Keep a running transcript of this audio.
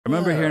I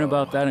remember hearing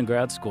about that in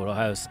grad school at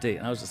Ohio State,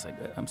 and I was just like,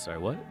 I'm sorry,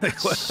 what?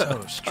 It's so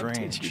What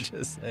strange. did you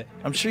just say?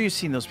 I'm sure you've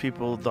seen those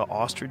people, the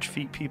ostrich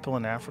feet people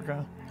in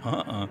Africa.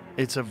 Uh-uh.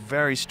 It's a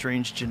very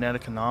strange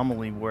genetic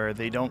anomaly where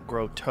they don't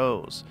grow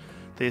toes.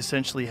 They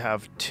essentially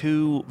have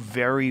two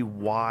very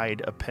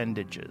wide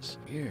appendages.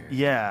 Weird.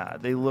 Yeah,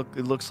 it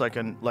looks like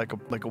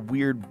a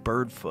weird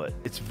bird foot.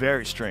 It's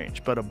very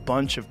strange, but a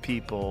bunch of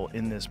people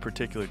in this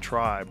particular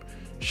tribe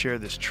share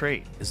this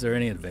trait. Is there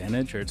any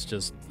advantage, or it's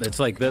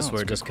like this, No,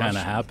 where it it's a just good kind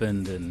of question.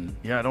 happened and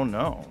Yeah, I don't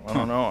know. I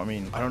don't know. I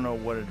mean, I don't know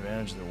what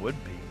advantage there would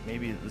be.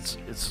 Maybe it's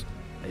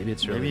maybe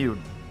it's maybe really you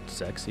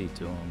sexy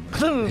to them.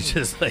 It's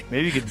just like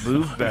maybe you could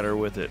move better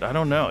with it. I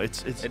don't know.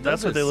 It's it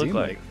that's what doesn't they look seem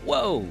like.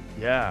 Whoa!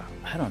 Yeah.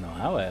 I don't know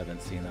how I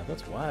haven't seen that.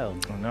 That's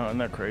wild. I know, isn't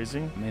that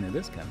crazy? I mean, it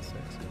is kind of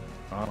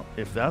sexy.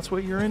 If that's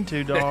what you're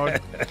into, dog.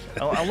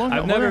 I wonder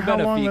I've never how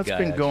been a long feet that's guy,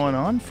 been going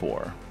actually. on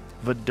for.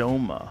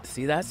 Vadoma.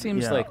 See, that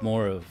seems Yeah. like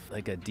more of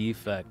like a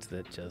defect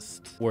that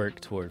just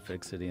worked toward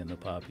fixity in the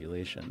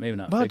population. Maybe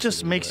not. Well, it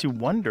just fixity, makes but- you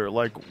wonder,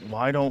 like,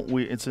 why don't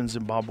we? It's in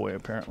Zimbabwe,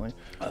 apparently.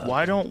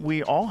 Why don't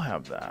we all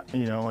have that?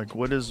 You know, like,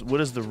 what is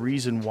the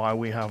reason why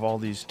we have all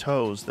these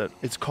toes? That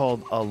it's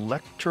called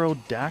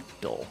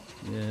electrodactyl.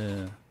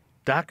 Yeah.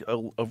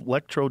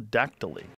 Electrodactyly.